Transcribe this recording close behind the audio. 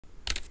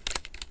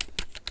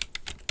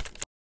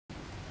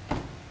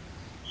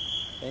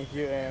Thank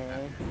you,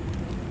 Amy.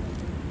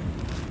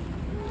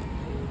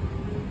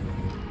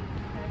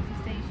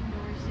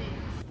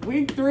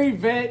 Week 3,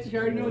 bitch. You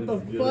already know what the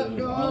fuck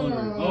going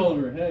on.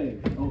 Oliver, hey.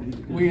 Oh,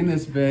 we in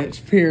this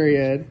bitch,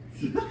 period.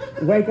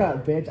 Wake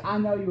up, bitch. I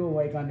know you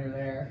awake under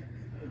there.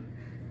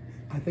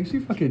 I think she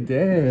fucking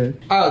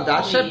did. Oh,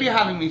 that should be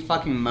having me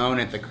fucking moan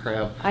at the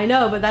crib. I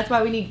know, but that's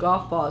why we need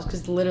golf balls,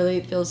 because literally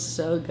it feels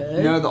so good.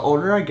 You know, the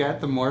older I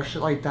get, the more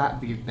shit like that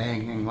be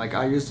banging. Like,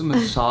 I used a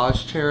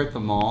massage chair at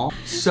the mall.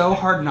 So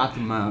hard not to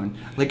moan.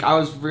 Like, I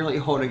was really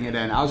holding it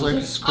in. I was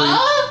like, screaming.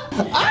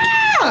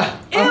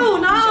 Ah!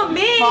 Ew, not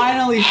me!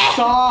 Finally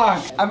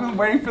talk! I've been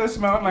waiting for this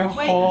moment my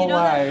whole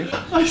life.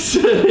 I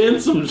said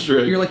handsome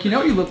Shrek. You're like, you know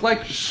what you look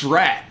like?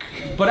 Shrek.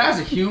 But as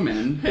a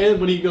human.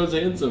 And when he goes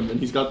handsome and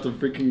he's got the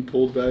freaking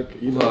pulled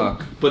back, you know.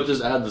 Look. But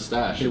just add the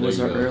stash. It was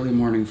our early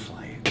morning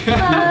flight.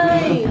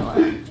 Hi.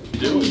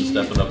 Doing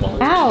stepping up on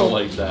the table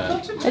like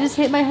that. I just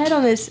hit my head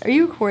on this. Are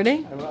you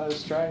recording? I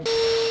was trying.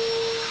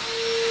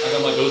 I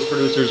got my ghost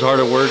producers hard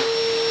at work.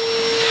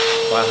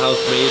 My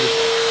housemaid.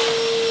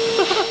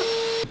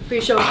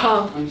 Pre-show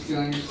pump. I'm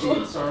stealing your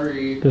seat,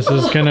 sorry. This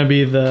is gonna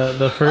be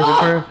the first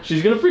part.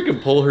 She's gonna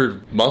freaking pull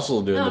her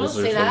muscle doing this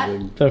or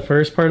something. The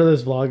first part of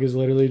this vlog is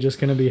literally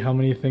just gonna be how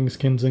many things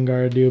can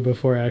Zingara do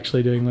before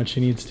actually doing what she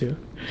needs to.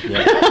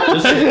 Yeah.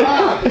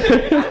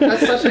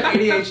 That's such an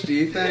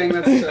ADHD thing.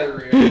 That's so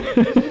real.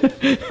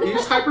 You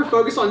just hyper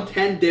focus on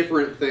 10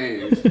 different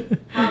things.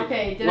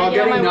 Okay, did I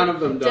get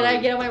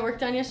all my work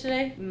done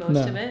yesterday?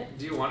 Most of it.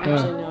 Do you want to?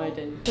 Actually, no, I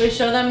didn't. Can we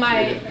show them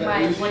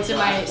what's in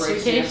my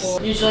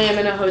suitcase? Usually I'm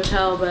in a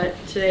hotel, but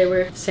today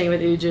we're staying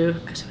with Uju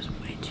because it was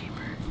way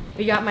cheaper.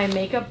 We got my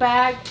makeup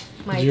bag,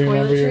 my Did you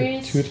remember your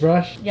toiletries.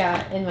 toothbrush?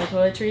 Yeah, in my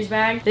toiletries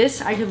bag. This,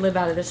 I could live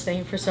out of this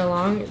thing for so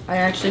long. I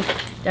actually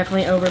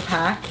definitely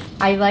overpack.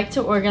 I like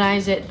to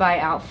organize it by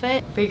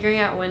outfit. Figuring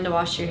out when to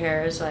wash your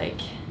hair is like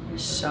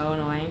so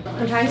annoying.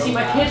 I'm trying to see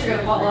my kids are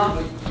gonna fall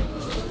off.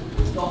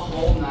 The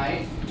whole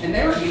night. And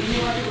they were eating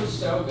me like it was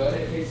so good.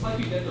 It tastes like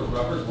you did the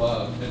rubber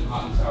glove in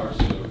hot and sour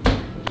soup.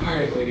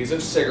 Alright, ladies,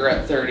 it's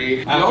cigarette 30.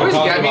 You always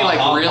get me like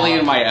really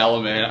in my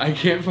element. I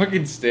can't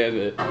fucking stand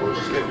it. We'll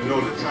just let you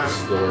know the time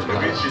to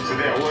get you to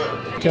that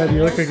work. God,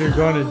 you look like you're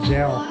going to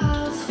jail.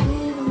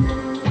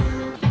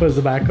 What does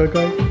the back look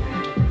like?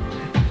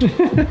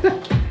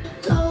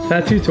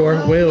 Tattoo tour.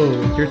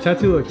 Whoa, your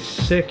tattoo looks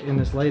sick in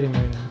this lighting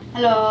right now.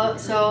 Hello,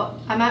 so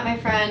I'm at my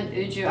friend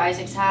Uju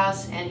Isaac's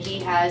house and he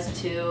has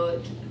 2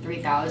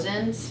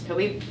 3000s. Could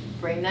we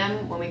bring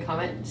them when we come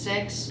at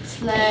 6?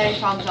 Slay,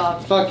 thumbs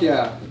up. Fuck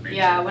yeah.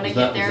 Yeah, when I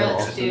get there,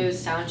 let's awesome? do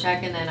sound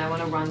check and then I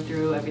want to run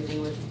through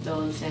everything with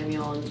Bill and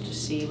Samuel and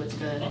just see what's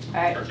good.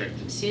 Alright,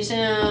 Perfect. see you soon.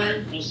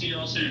 Alright, we'll see you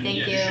all soon. Thank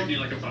yeah, you. It should be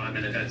like a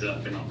 5-minute heads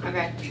up and I'll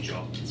Okay. meet you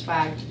all.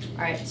 Swag.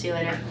 Alright, see you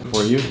later.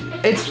 For you?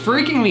 It's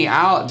freaking me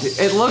out. Dude.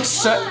 It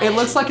looks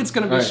like it's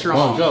gonna be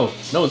strong. Go.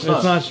 No, it's not.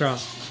 It's not strong.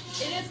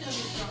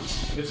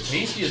 It's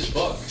tasty as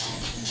fuck.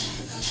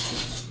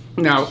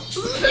 No.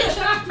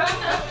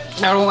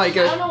 I don't like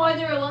I it. don't know why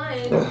they were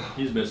lying.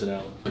 He's missing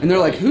out. And they're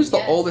like, who's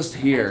the oldest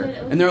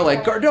here? And they're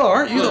like, Gardell,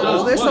 aren't you the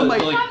oldest? I'm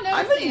like,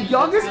 I'm the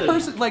youngest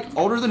person. Like,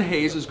 older than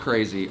Hayes is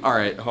crazy. All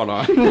right, hold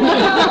on.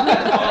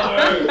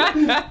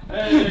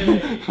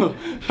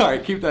 All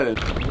right, keep that in.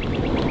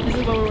 This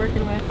is what we're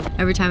working with.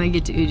 Every time I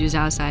get to Uju's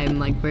house, I'm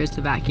like, where's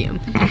the vacuum?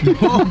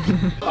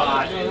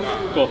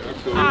 Cool.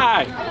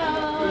 Hi.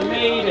 We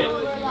made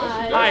it.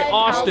 Hi,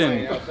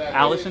 Austin.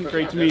 Allison,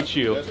 great to meet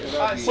you.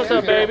 What's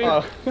up, baby?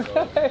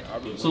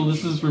 So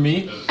this is for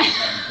me?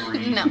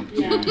 No.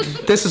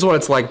 This is what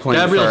it's like playing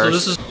Gabrielle,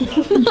 first. so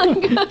this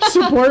is...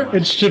 Support.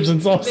 It's chips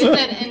and They salsa.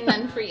 said, and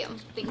none for you.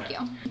 Thank you.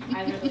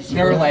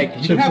 They were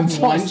like, you have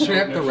one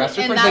trip, the rest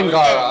are for And that's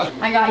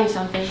Zingara. I got you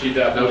something. She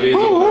definitely is.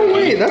 Oh,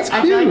 wait, that's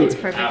I feel like it's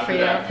cute. perfect for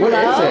you. What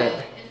is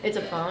it? It's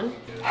a phone.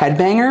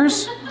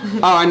 Headbangers?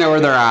 Oh, I know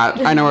where they're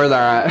at. I know where they're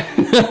at.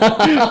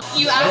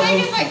 You act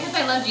like it's like because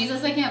I love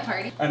Jesus, I can't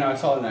party. I know, I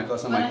saw the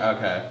necklace. I'm like,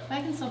 okay. But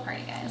I can still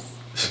party, guys.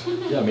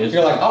 Yeah, I mean,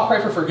 You're like, I'll pray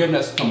for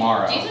forgiveness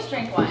tomorrow. Jesus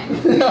drank wine.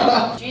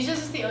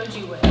 Jesus is the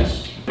OG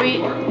witch.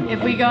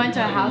 If we go into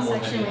a house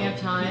section, we have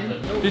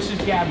time. This is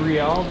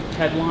Gabrielle,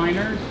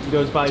 headliner.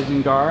 Goes by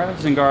Zingara.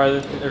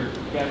 Zingara, or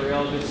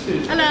Gabrielle, this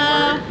is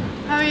Hello.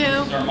 How are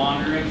you? our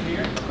monitor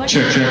engineer.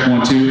 Check,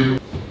 1, 2.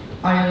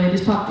 Alright,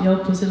 ladies, pop your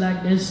pussy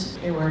like this.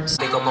 It works.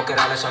 Como que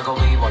dale salgo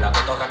vivo, la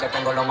cotorra que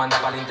tengo lo manda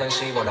para el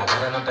intensivo, la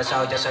guerra no ha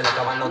empezado, ya se le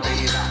acaban los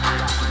días.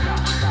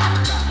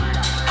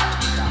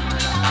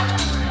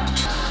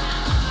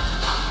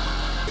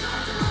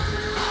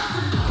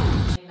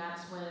 And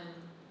that's when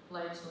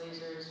lights,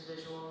 lasers,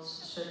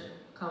 visuals should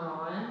come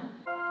on.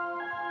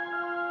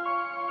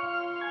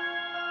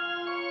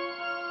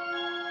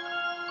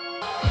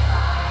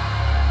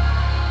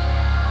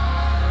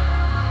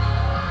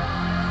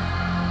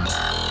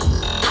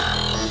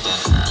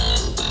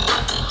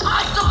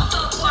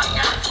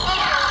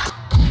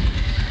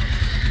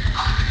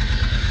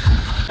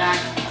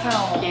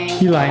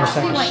 You lying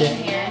sack of shit.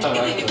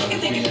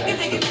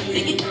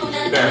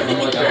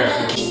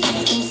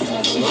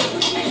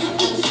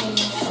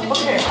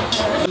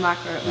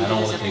 black or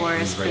is it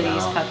Forest for these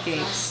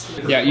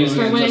cupcakes? Yeah, use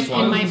For when it's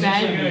in my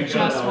bed,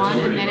 just one,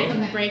 and then it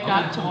can break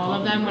up to all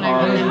of them when I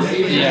run them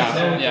through.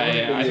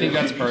 Yeah. I think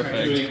that's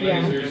perfect.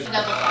 Yeah.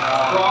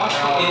 Frost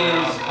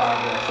is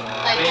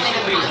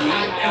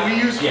And we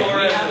use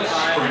Flores as a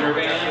sprinter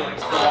band.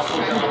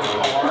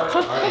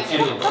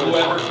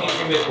 Whoever can't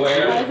commit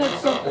where. Why is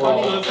that so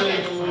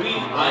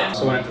funny?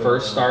 So when it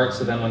first starts,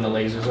 and then when the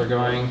lasers are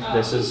going,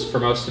 this is for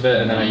most of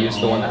it, and then I use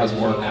the one that has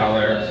more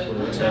color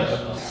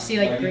to... See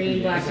like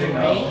green, black, and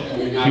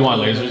white? You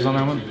want lasers on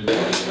that one?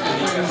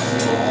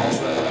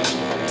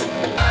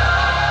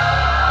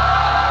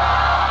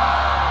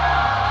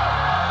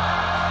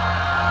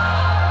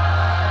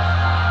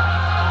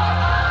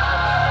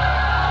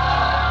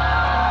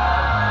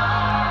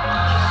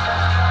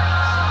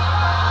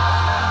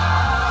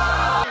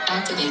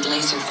 Activate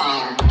laser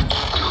fire.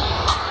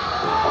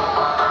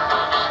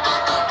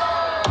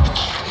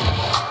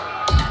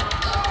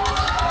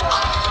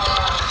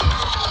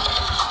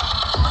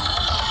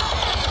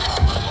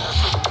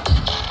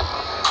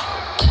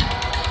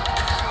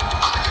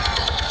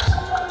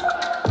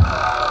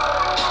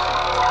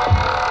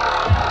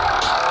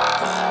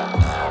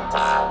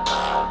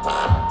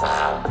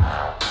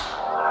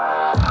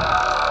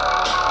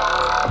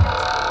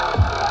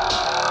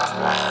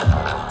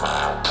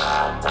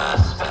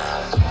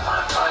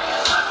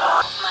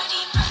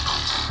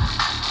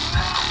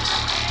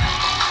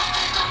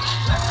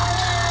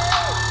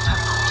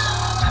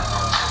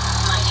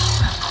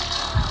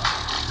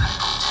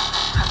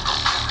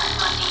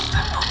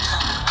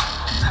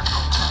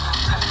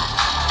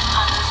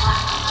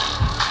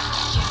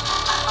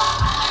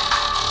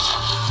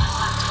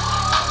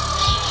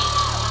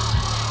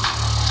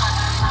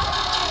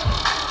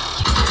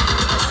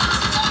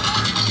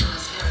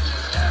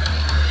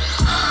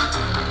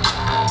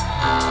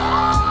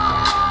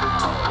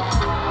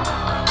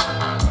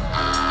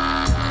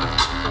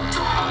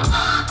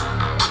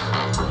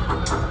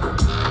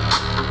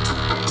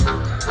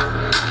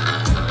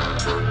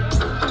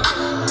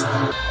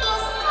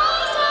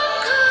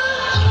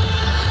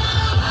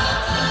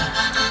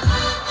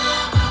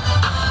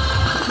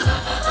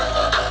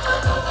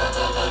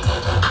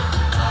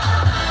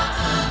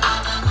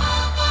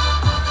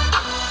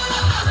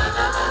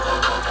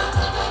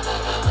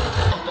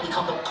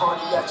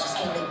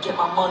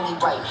 money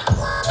right.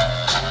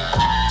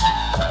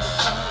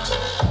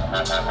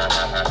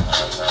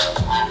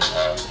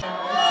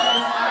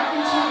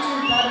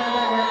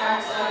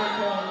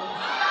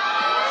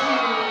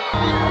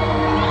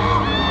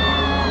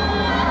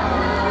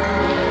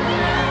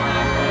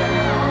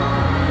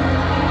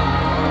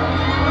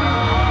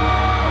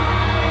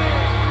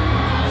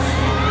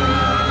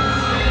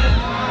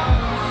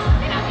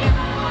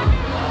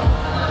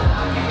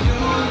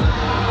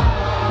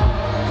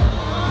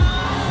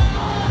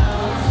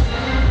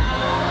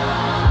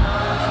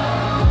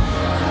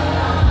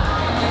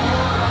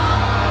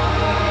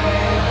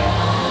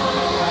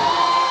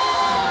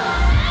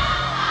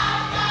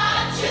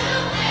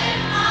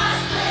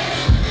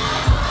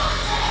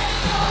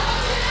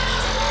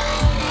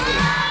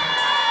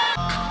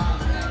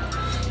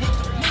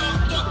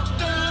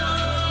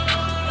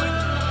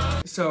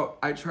 So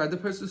I tried to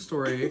post a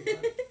story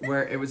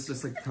where it was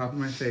just like the top of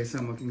my face.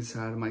 I'm looking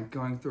sad. I'm like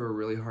going through a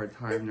really hard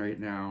time right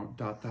now. ...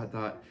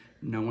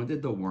 No one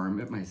did the worm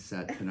at my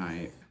set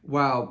tonight.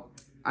 Well,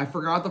 I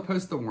forgot to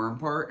post the worm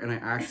part and I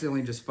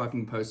accidentally just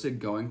fucking posted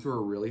going through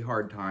a really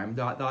hard time ...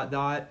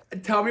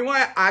 Tell me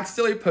why I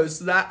accidentally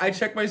posted that. I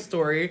checked my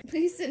story.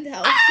 Please send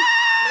help.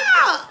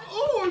 Ah!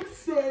 Oh, I'm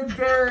so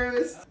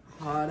embarrassed.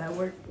 Oh, that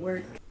work.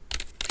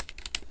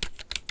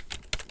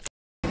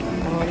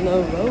 On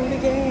the road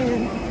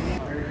again.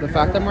 The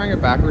fact I'm wearing a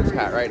backwards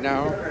hat right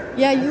now.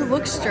 Yeah, you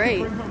look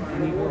straight.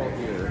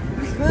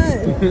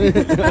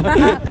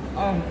 Good.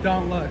 Oh,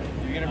 don't look.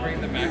 You're gonna bring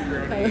the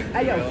macaroni.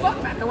 Hey, yo,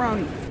 fuck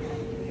macaroni.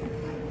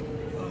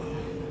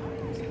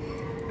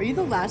 Are you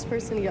the last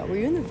person to go? Were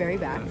you in the very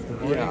back?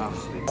 Yeah.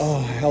 Oh,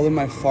 I held in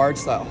my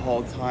farts that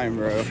whole time,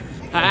 bro.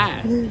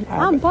 Hi.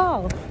 I'm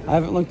Paul. I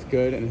haven't looked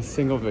good in a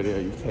single video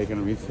you've taken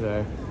of me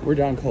today. We're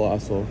down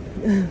Colossal.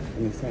 In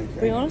the same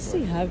thing. We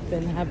honestly have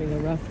been having a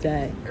rough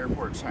day.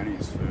 Airport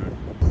Chinese food.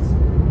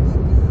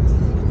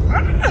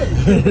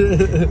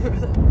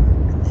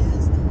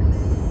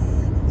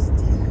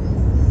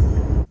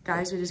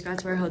 Guys, we just got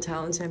to our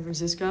hotel in San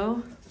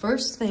Francisco.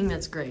 First thing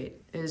that's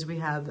great is we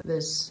have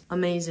this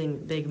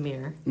amazing big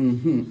mirror.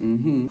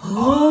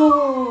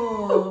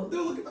 Oh!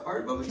 Look at the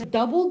art of it.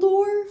 Double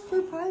door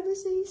for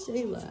privacy?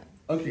 Say that.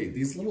 Okay,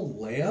 these little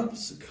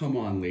layups. Come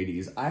on,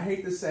 ladies. I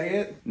hate to say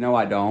it. No,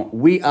 I don't.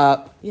 We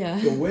up. Yeah.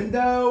 The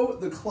window,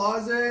 the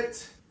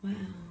closet. Wow.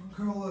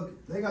 Girl,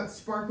 look. They got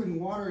sparkling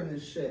water in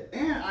this shit.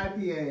 And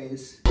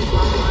IPAs.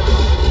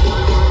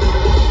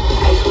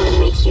 Iceland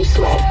makes you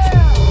sweat.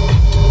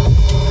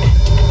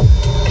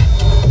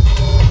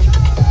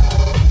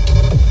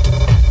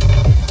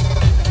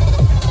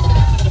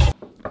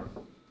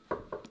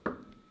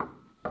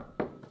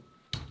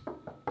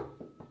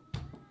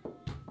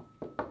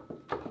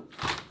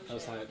 That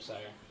was hype,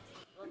 sorry.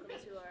 Welcome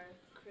to our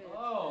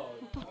Oh.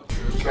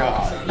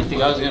 God. You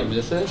think I was gonna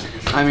miss it?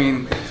 I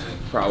mean,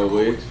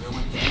 probably.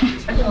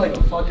 I got like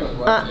a fucking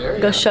left area.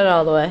 Go shut it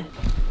all the way.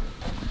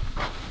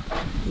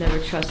 Never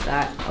trust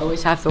that.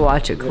 Always have to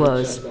watch it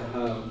close.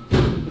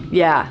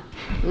 Yeah.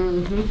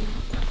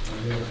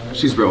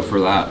 She's real for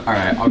that. All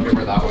right, I'll give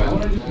her that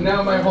one.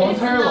 No, my whole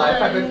entire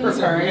life I've been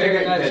preparing to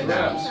get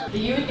kidnapped.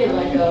 You would get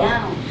let go.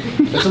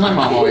 That's what my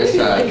mom always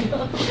said.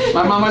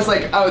 My mom was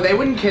like, oh, they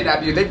wouldn't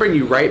kidnap you, they'd bring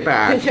you right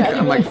back.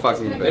 I'm like,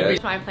 fucking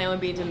bitch. My plan would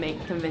be to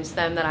convince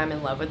them that I'm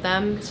in love with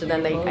them, so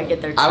then I get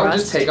their trust. I would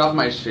just take off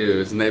my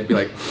shoes and they'd be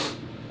like,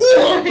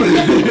 You're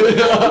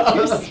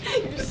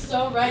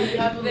so right, you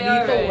have a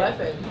lethal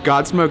weapon.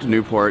 God smoked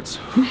Newports.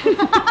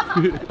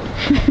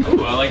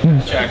 Ooh, I like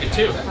that jacket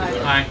too.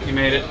 Hi, you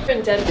made it.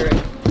 In Denver,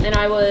 and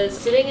I was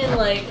sitting in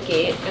like a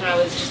gate, and I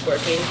was just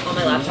working on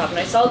my laptop, and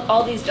I saw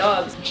all these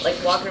dogs like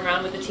walking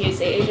around with the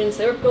TSA agents.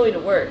 They were going to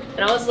work,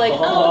 and I was like,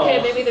 oh,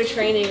 okay, maybe they're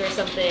training or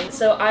something.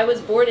 So I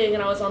was boarding,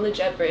 and I was on the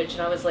jet bridge,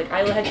 and I was like,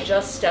 I had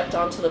just stepped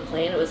onto the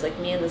plane. It was like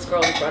me and this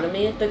girl in front of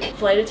me. The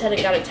flight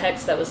attendant got a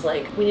text that was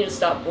like, we need to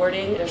stop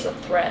boarding. There's a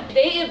threat.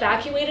 They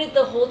evacuated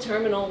the whole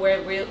terminal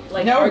where we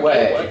like our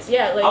gate was.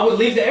 Yeah, like I would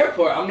leave the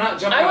airport. I'm not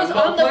jumping. I was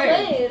on the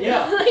plane.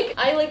 Yeah. Like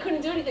I like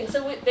couldn't do anything.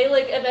 So they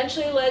like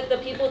eventually let the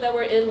people that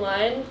were in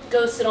line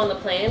go sit on the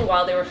plane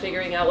while they were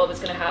figuring out what was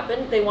going to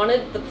happen. They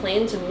wanted the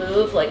plane to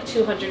move like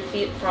 200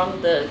 feet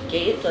from the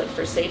gate, like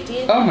for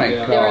safety. Oh my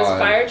God. There was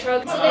fire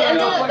trucks. So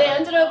they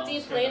ended up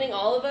deplaning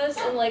all of us,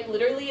 and like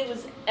literally it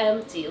was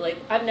empty. Like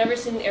I've never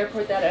seen an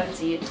airport that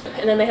empty.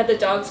 And then they had the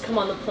dogs come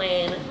on the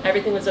plane.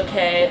 Everything was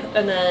okay,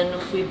 and then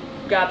we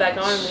got back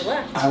on and we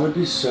left. I would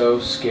be so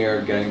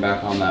scared getting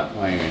back on that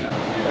plane.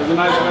 There's a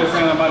nice way of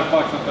saying I might have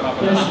fucked something up.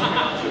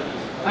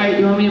 Alright,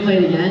 you want me to play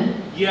it again?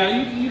 Yeah,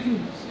 you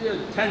can.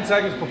 10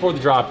 seconds before the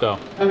drop, though.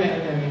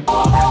 Okay.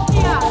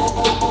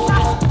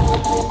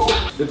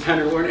 The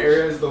Tenderloin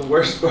area is the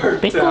worst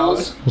part of town.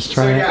 Let's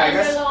try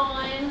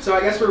it. So I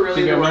guess we're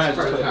really the worst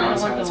part of town.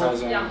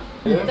 Yeah.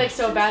 It's like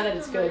so bad that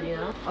it's good, you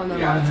know? Oh no,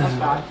 no, that's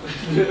bad.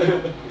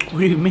 What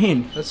do you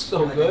mean? That's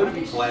so good.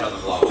 Play on the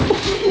vlog.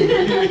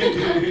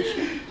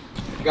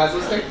 Guys,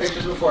 let's take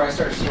pictures before I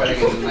start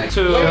sweating in the night.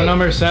 So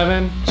number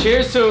 7.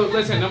 Cheers to,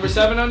 listen, number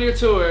 7 on your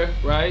tour,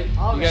 right?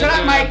 Shut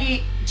up,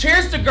 Mikey.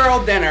 Cheers to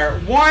girl dinner.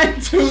 1,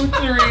 2, 3.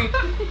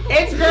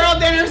 It's girl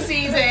dinner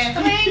season.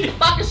 Clink.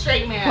 Fuck a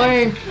straight man.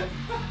 Clink.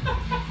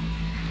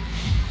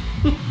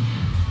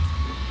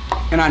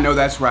 And I know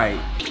that's right.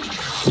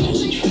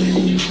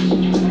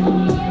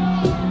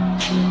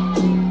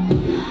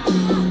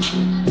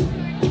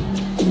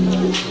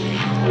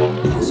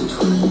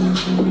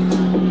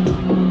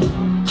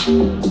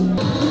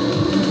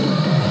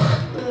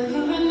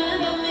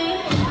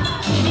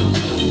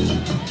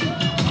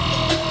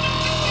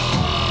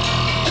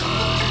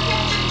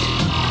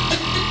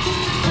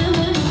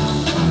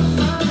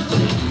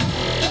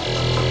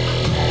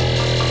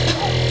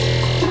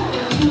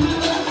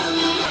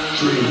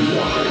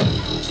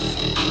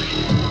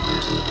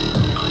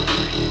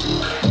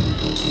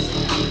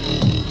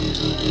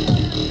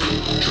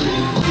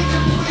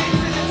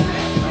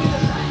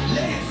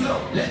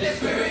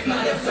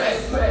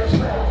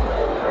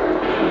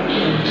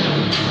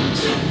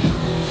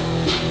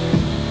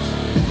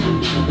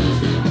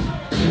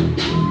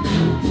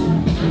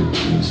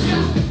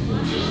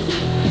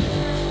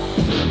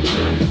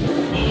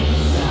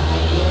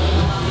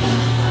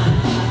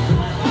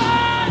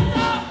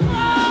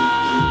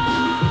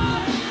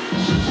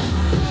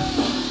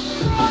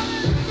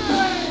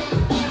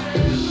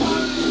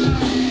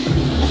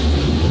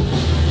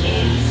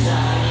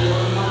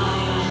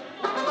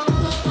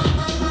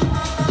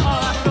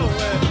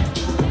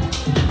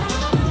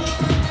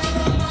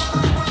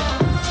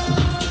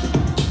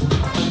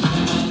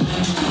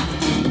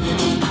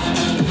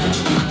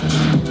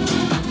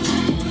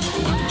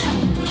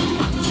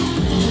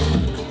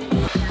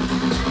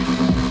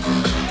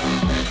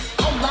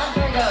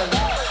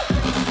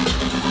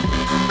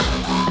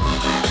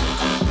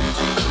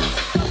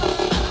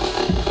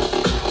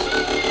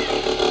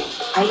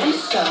 I am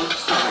so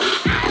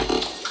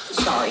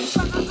sorry.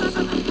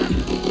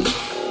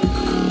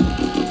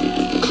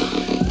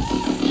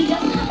 He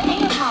doesn't have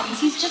anger problems.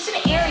 He's just an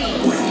Aries.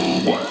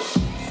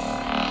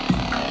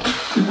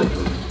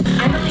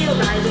 I'm a Leo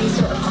rising,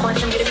 so of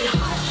course I'm gonna be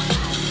hot.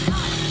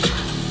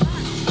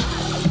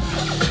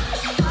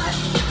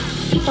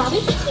 He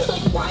probably thinks he's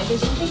like wise or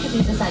something because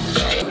he's a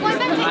Sagittarius.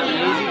 I'm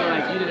easy,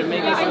 like you didn't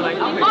make it so like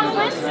On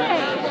Wednesday.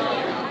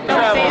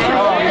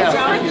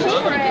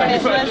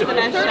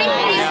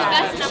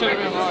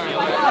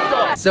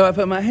 So I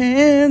put my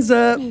hands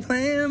up,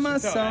 playing my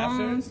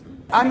songs.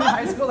 I'm in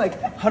high school,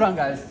 like, hold on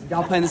guys,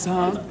 y'all playing the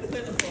song?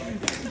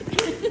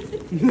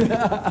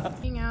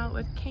 Hanging out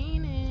with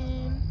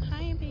Kanan.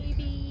 Hi,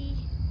 baby.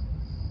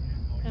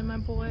 And my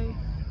boy,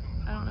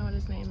 I don't know what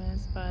his name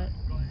is, but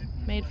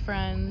made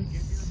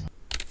friends.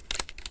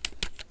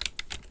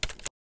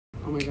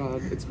 Oh my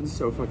God, it's been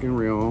so fucking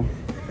real.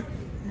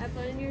 Have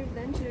fun in your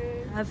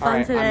adventure. Have fun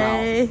right,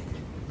 today.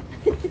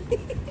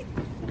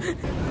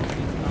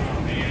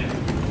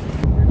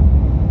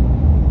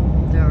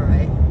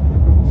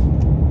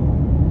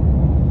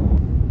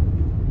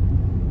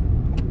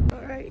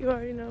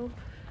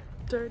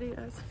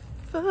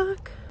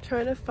 fuck?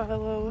 Trying to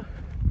follow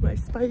my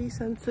spidey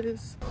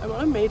senses. I'm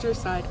on a major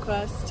side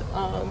quest.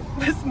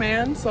 This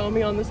man saw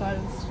me on the side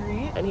of the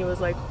street and he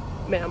was like,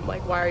 ma'am,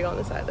 like, why are you on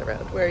the side of the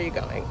road? Where are you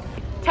going?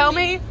 Tell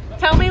me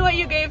what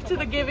you gave to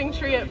the giving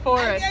tree at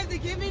Forest. I gave the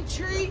giving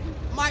tree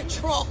my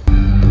truck.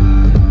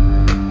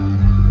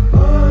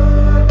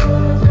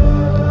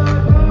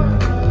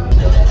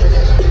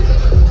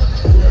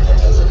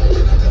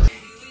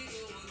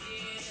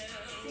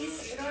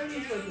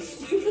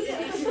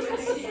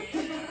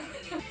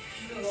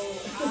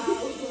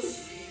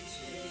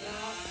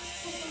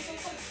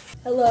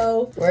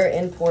 Hello. We're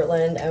in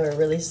Portland and we're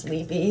really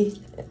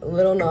sleepy, a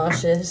little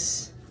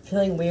nauseous,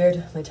 feeling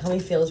weird. My tummy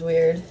feels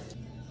weird.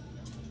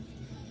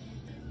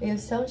 We have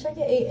sound check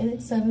at 8 and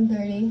it's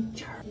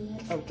 7:30.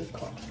 Oh, good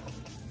call.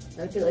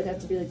 I feel like I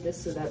have to be like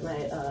this so that my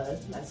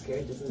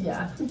mascara doesn't.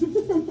 Yeah.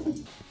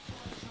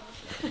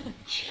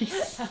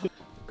 Jeez.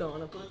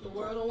 Gonna put the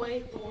world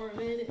away for a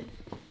minute.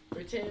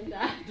 Pretend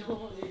I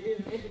don't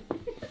live it.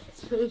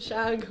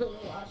 Sunshine gonna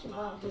wash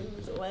my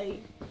blues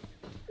away.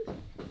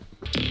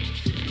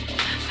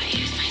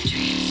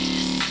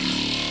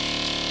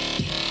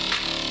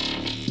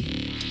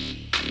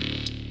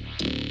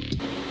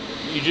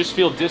 You just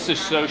feel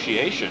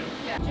disassociation.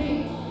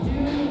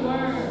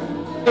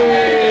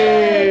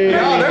 Hey! Yo,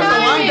 there's a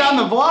line down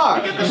the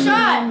block. Look at the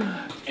shot.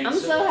 I'm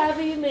so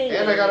happy you made it.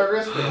 And I got a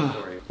wristband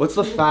for you. What's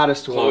the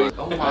fattest one?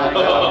 Oh my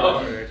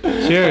god.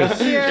 Cheers.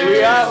 Cheers.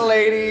 We up,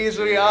 ladies.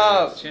 We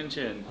up. Chin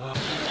chin.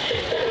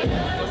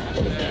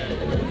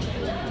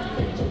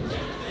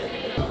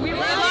 We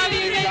love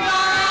you,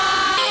 Zingara!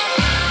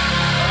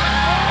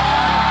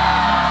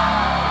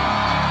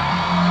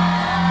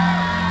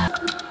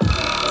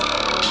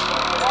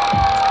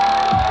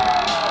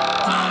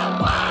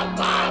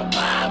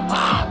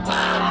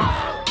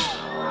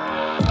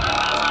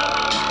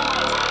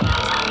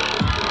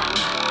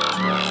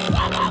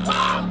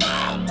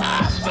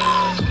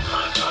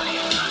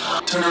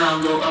 Turn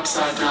around, go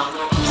upside down,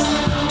 go upside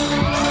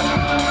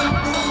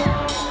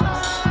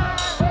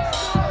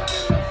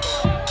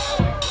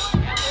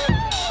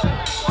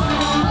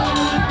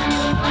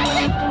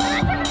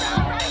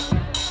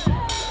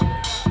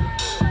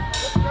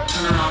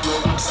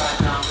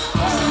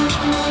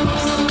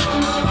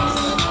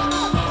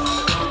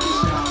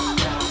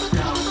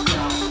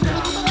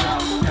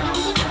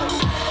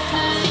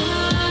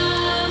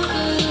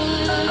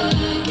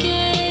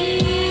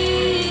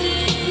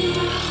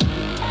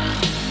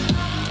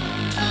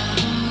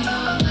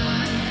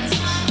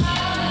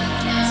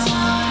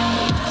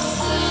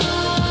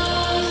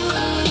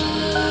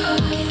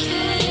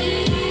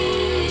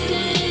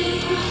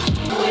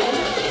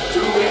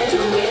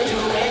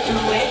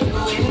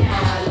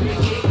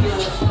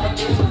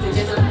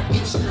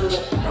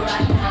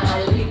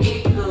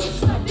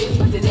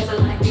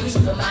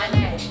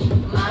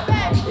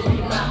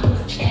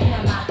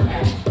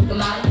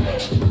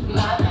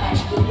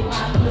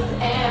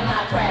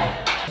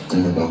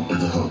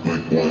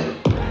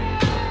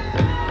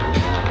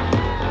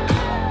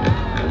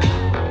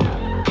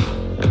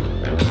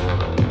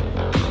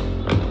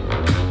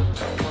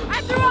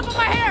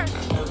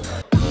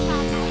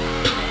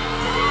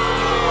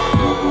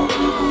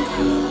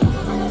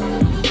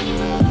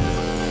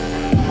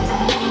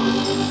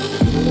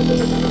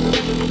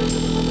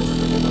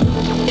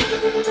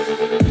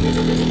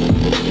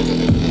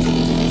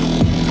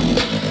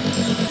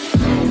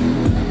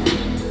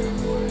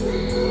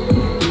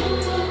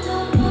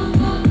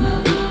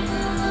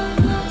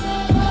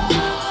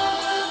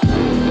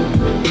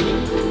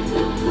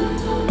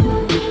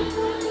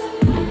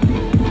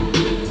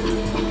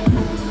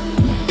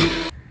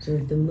So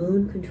if the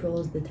moon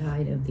controls the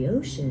tide of the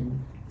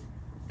ocean,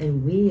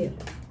 and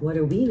what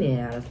are we made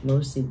out of?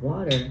 Mostly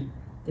water.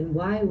 Then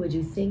why would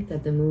you think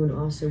that the moon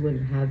also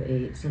wouldn't have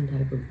some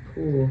type of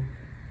pull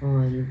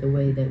on the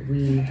way that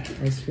we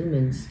as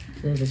humans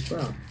live as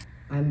well?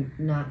 I'm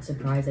not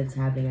surprised that it's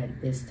happening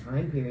at this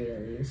time period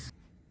at least.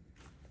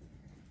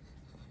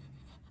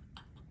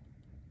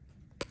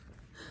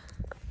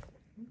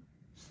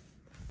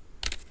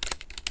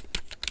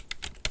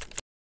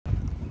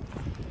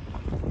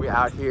 We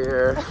out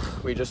here.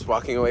 We just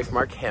walking away from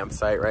our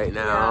campsite right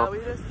now. Yeah, we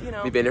just,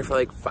 We've been here for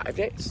like 5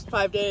 days.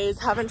 5 days,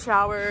 haven't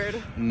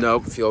showered.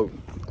 Nope, feel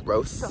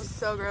gross. Felt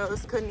so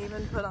gross, couldn't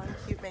even put on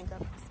cute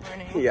makeup this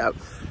morning. Yep,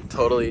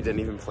 totally didn't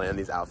even plan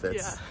these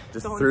outfits.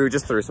 Yeah.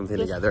 Just threw something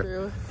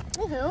together.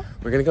 Anywho.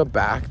 We're gonna go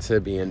back to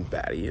being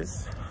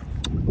baddies.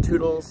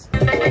 Toodles.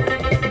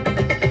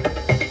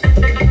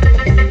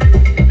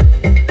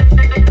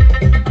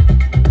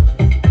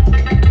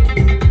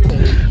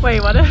 Wait,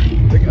 what?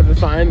 The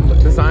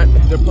sign,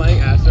 they're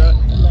playing Astra,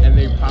 and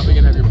they're probably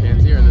gonna have your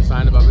pants here, and the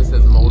sign above it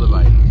says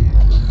Moldavite.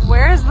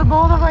 Where is the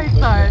Moldavite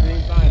sign?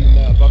 The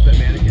sign above the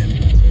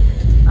mannequin.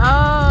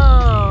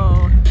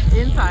 Oh,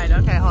 inside.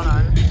 Okay, hold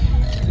on.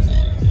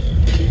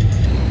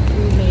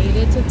 We made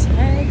it to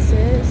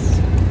Texas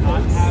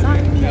on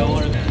Sunday.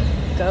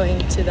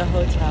 Going to the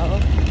hotel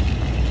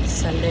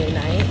Sunday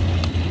night.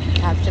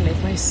 Have to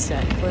make my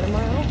set for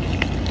tomorrow.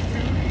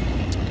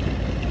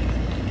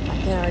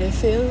 can already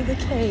feel the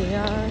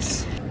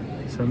chaos.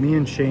 So me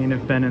and Shane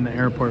have been in the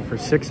airport for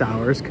 6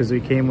 hours because we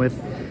came with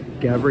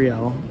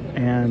Gabrielle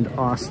and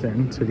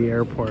Austin to the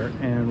airport,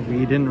 and we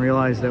didn't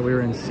realize that we were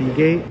in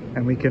Seagate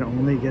and we can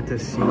only get to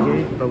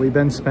Seagate, but we've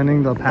been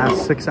spending the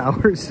past 6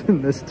 hours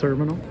in this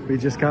terminal. We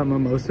just got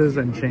mimosas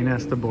and Shane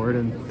has to board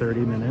in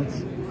 30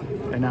 minutes,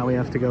 and now we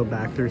have to go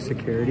back through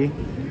security.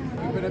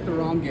 We've been at the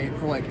wrong gate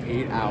for like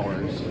 8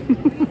 hours.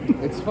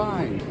 It's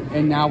fine.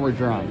 And now we're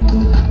drunk.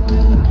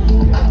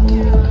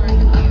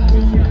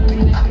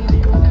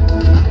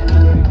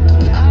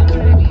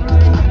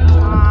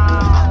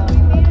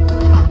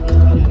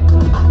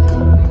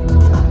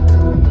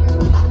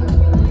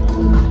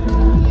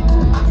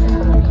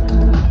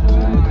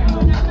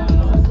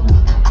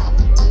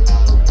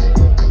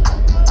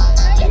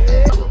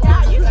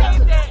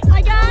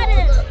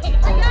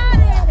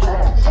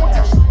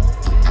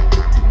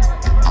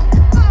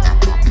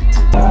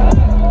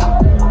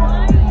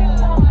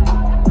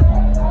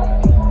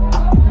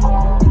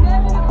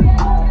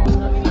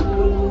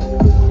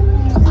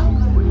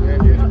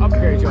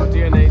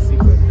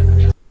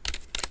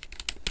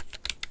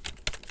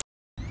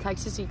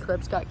 Texas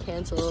Eclipse got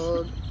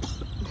canceled.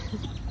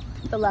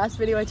 The last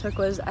video I took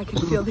was I could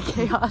feel the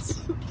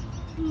chaos.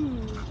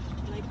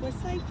 Like we're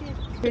psychic.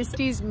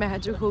 Christy's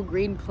magical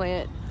green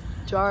plant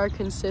jar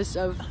consists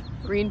of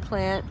green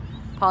plant,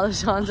 Palo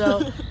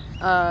Santo,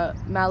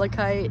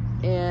 malachite,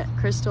 and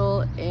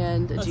crystal,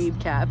 and a Jeep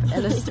cap,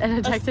 and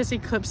a Texas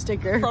Eclipse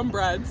sticker. From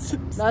Breads.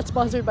 Not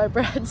sponsored by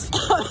Breads.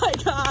 Oh my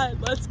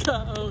god, let's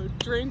go.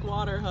 Drink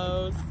water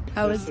hose.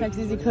 How was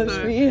Texas Eclipse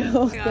for you?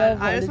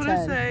 I just want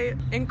to say,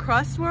 in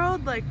Crust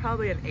World, like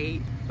probably an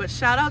 8. But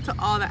shout out to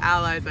all the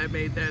allies I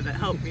made there that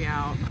helped me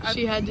out.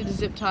 She had to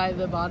zip tie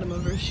the bottom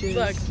of her shoes.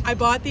 Look, I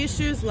bought these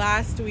shoes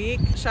last week.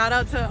 Shout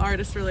out to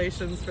Artist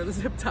Relations for the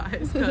zip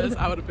ties, because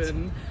I would have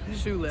been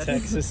shoeless.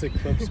 Texas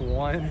Eclipse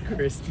 1,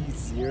 Christy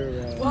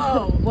 0.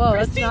 Whoa, whoa,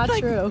 Christy, that's not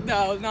like, true.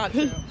 No, not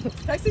true.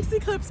 Texas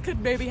Eclipse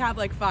could maybe have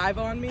like 5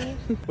 on me.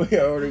 We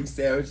are ordering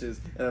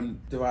sandwiches, and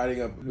I'm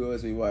dividing up who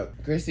owes me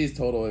what. Christy's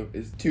total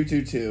is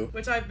 222.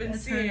 Which I've been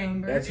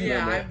seeing. That's her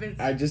number. I've been.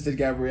 I just did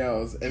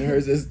Gabrielle's, and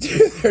hers is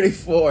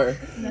 234.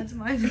 That's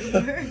my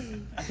number.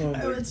 Oh my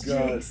it's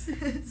god. Jinx.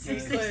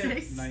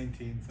 666.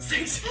 19.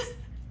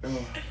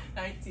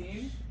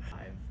 19. 5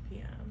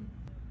 p.m.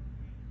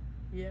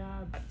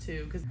 Yeah, about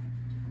 2. Because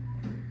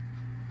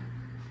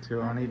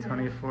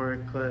 2024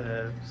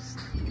 Eclipse.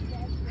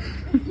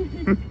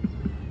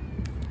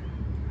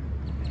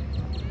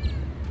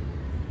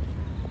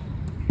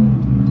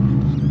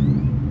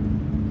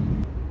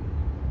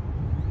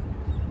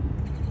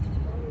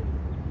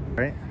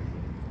 Right?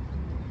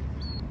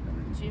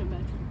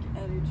 Geometric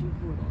energy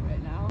portal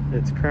right now.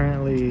 It's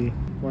currently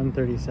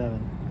 1:37.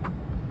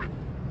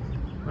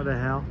 What the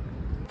hell?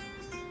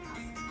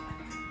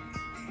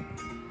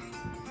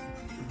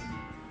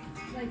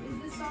 Like,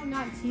 is this song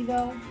not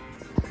TiVo?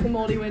 The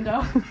moldy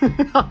window.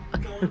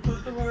 Gonna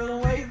put the world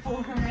away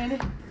for a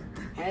minute.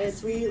 Had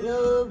sweet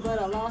love,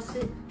 but I lost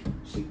it.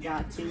 She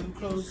got too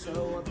close,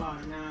 so I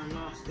thought now I'm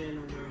lost in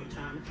the world,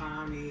 trying to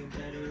find me a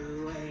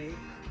better way.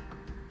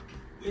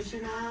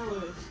 Wishing I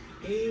was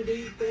here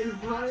deep in the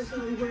water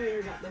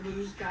somewhere, got the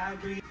blue sky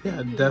breeze.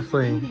 Yeah,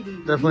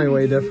 definitely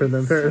way different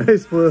than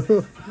Paradise Blue.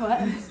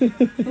 What?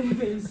 I've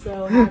been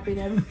so happy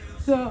never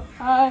so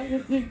high to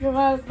think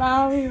about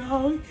found me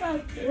all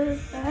got your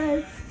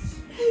face.